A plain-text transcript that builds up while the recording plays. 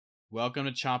Welcome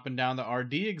to Chomping Down the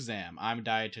RD Exam. I'm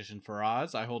dietitian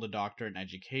Faraz. I hold a doctorate in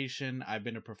education. I've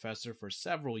been a professor for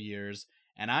several years,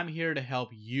 and I'm here to help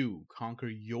you conquer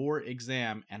your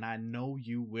exam, and I know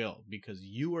you will because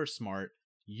you are smart,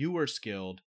 you are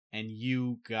skilled, and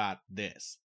you got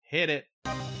this. Hit it!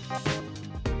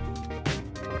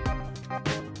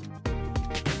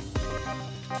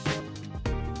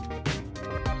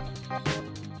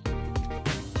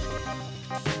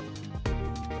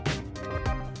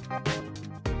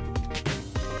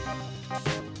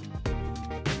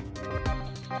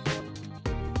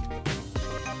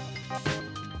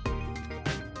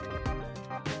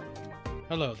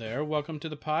 Hello there, welcome to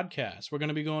the podcast. We're going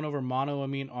to be going over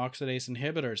monoamine oxidase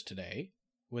inhibitors today.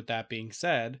 With that being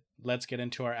said, let's get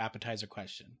into our appetizer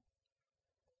question.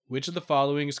 Which of the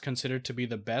following is considered to be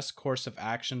the best course of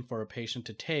action for a patient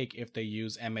to take if they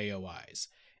use MAOIs?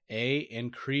 A.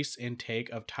 Increase intake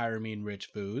of tyramine-rich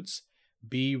foods.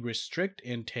 B. Restrict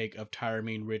intake of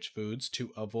tyramine-rich foods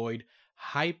to avoid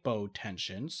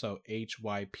hypotension, so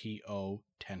HYPO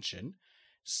tension.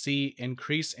 C.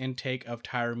 Increase intake of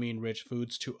tyramine-rich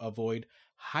foods to avoid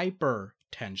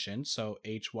hypertension, so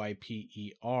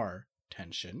HYPER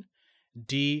tension.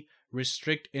 D.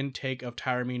 Restrict intake of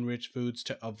tyramine-rich foods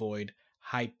to avoid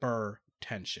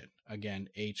hypertension, again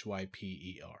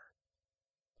HYPER.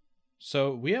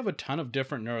 So we have a ton of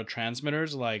different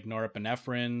neurotransmitters like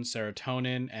norepinephrine,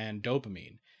 serotonin, and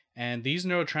dopamine. And these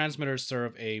neurotransmitters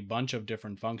serve a bunch of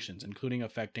different functions, including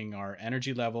affecting our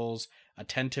energy levels,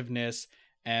 attentiveness,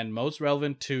 and most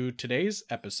relevant to today's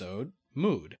episode,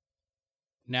 mood.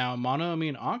 Now,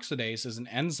 monoamine oxidase is an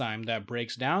enzyme that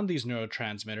breaks down these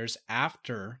neurotransmitters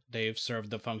after they've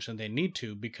served the function they need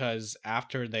to, because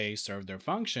after they serve their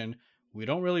function, we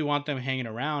don't really want them hanging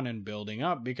around and building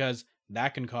up because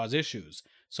that can cause issues.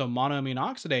 So monoamine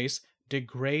oxidase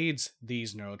degrades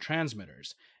these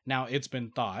neurotransmitters. Now, it's been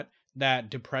thought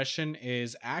that depression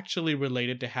is actually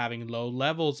related to having low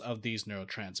levels of these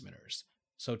neurotransmitters.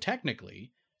 So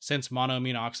technically, since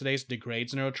monoamine oxidase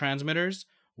degrades neurotransmitters,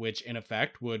 which in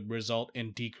effect would result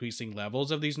in decreasing levels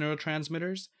of these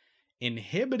neurotransmitters,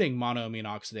 inhibiting monoamine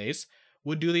oxidase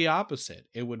would do the opposite.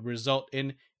 It would result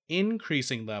in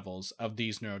increasing levels of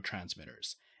these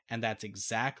neurotransmitters. And that's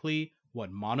exactly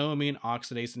what monoamine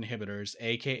oxidase inhibitors,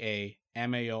 aka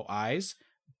MAOIs,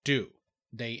 do.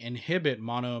 They inhibit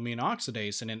monoamine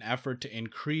oxidase in an effort to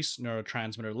increase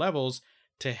neurotransmitter levels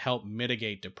to help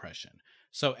mitigate depression.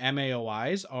 So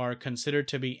MAOIs are considered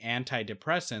to be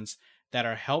antidepressants that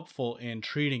are helpful in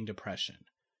treating depression.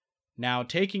 Now,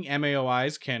 taking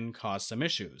MAOIs can cause some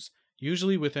issues.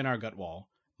 Usually within our gut wall,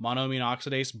 monoamine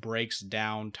oxidase breaks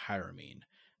down tyramine.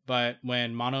 But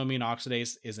when monoamine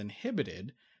oxidase is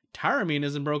inhibited, tyramine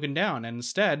isn't broken down, and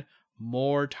instead,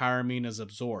 more tyramine is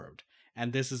absorbed.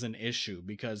 And this is an issue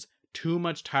because too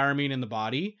much tyramine in the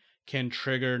body can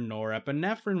trigger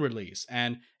norepinephrine release.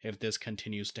 And if this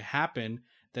continues to happen,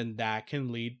 then that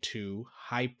can lead to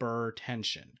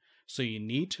hypertension. So you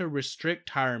need to restrict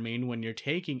tyramine when you're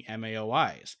taking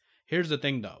MAOIs. Here's the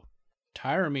thing though.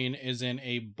 Tyramine is in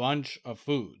a bunch of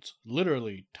foods,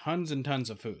 literally tons and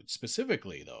tons of foods.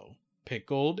 Specifically though,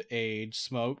 pickled, aged,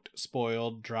 smoked,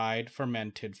 spoiled, dried,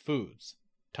 fermented foods.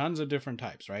 Tons of different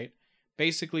types, right?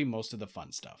 Basically most of the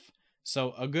fun stuff.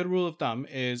 So a good rule of thumb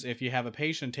is if you have a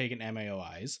patient taking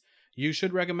MAOIs, you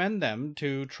should recommend them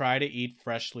to try to eat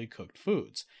freshly cooked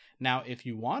foods. Now, if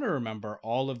you want to remember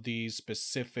all of these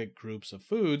specific groups of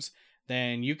foods,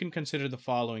 then you can consider the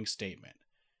following statement.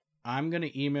 I'm going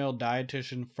to email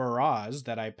dietitian Faraz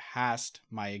that I passed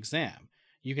my exam.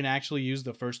 You can actually use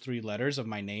the first three letters of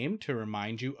my name to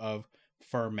remind you of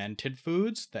fermented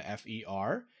foods, the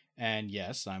FER, and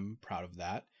yes, I'm proud of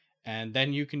that. And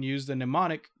then you can use the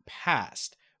mnemonic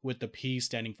PAST, with the P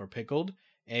standing for pickled,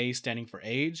 A standing for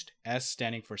aged, S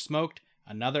standing for smoked,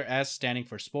 another S standing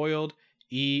for spoiled,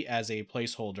 E as a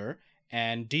placeholder,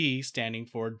 and D standing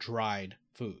for dried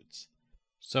foods.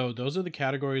 So those are the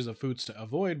categories of foods to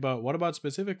avoid, but what about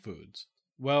specific foods?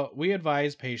 Well, we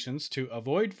advise patients to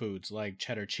avoid foods like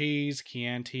cheddar cheese,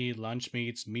 Chianti, lunch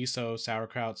meats, miso,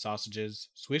 sauerkraut, sausages,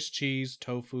 Swiss cheese,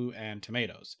 tofu, and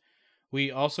tomatoes. We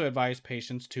also advise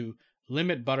patients to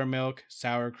limit buttermilk,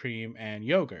 sour cream, and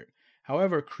yogurt.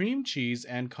 However, cream cheese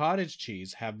and cottage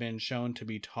cheese have been shown to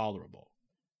be tolerable.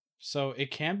 So it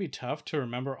can be tough to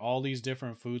remember all these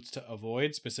different foods to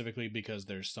avoid, specifically because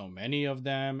there's so many of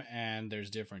them and there's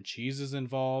different cheeses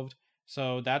involved.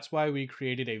 So that's why we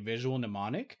created a visual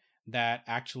mnemonic that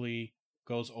actually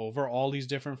goes over all these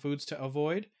different foods to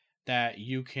avoid that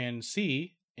you can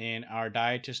see in our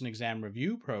dietitian exam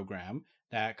review program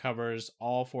that covers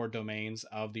all 4 domains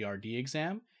of the RD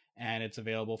exam, and it's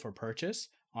available for purchase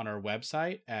on our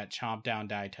website at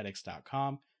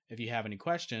chompdowndietetics.com. If you have any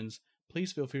questions,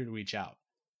 please feel free to reach out.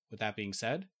 With that being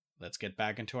said, let's get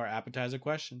back into our appetizer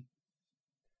question.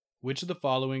 Which of the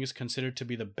following is considered to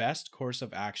be the best course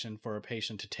of action for a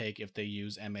patient to take if they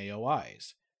use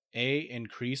MAOIs? A.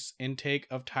 Increase intake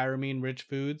of tyramine-rich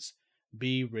foods.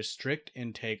 B. Restrict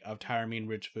intake of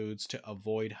tyramine-rich foods to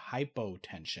avoid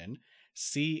hypotension.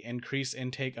 C. Increase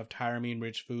intake of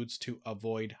tyramine-rich foods to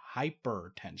avoid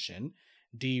hypertension.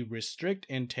 D. Restrict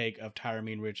intake of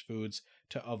tyramine-rich foods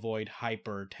to avoid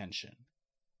hypertension.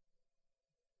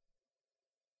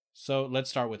 So let's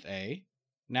start with A.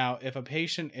 Now, if a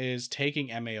patient is taking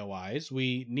MAOIs,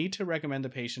 we need to recommend the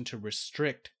patient to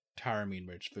restrict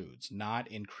tyramine-rich foods, not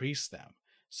increase them.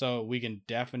 So we can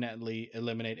definitely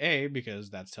eliminate A because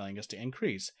that's telling us to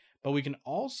increase. But we can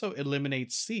also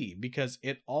eliminate C because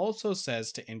it also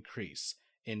says to increase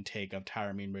intake of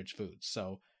tyramine-rich foods.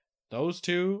 So those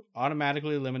two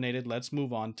automatically eliminated. Let's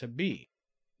move on to B.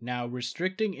 Now,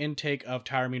 restricting intake of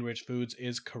tyramine-rich foods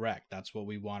is correct. That's what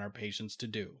we want our patients to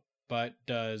do. But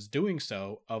does doing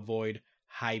so avoid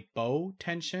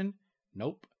hypotension?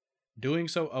 Nope. Doing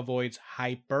so avoids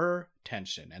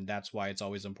hypertension, and that's why it's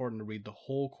always important to read the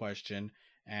whole question,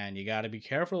 and you got to be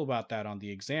careful about that on the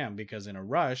exam because in a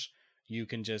rush, you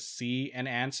can just see an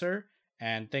answer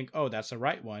and think, oh, that's the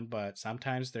right one, but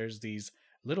sometimes there's these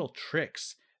little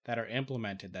tricks that are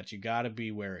implemented that you got to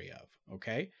be wary of,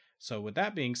 okay? So with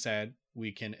that being said,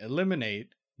 we can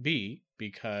eliminate B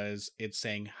because it's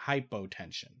saying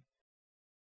hypotension.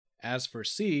 As for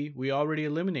C, we already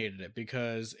eliminated it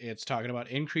because it's talking about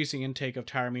increasing intake of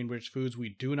tyramine-rich foods. We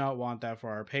do not want that for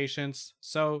our patients.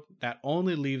 So that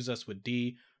only leaves us with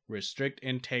D, restrict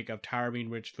intake of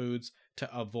tyramine-rich foods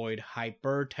to avoid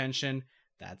hypertension.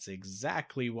 That's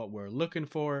exactly what we're looking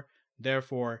for.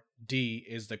 Therefore, D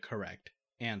is the correct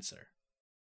answer.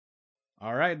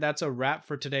 All right, that's a wrap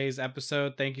for today's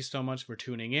episode. Thank you so much for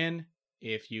tuning in.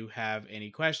 If you have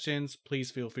any questions, please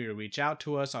feel free to reach out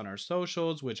to us on our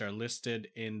socials, which are listed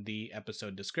in the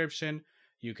episode description.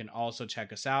 You can also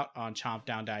check us out on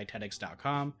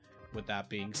chompdowndietetics.com. With that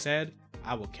being said,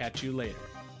 I will catch you later.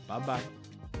 Bye-bye.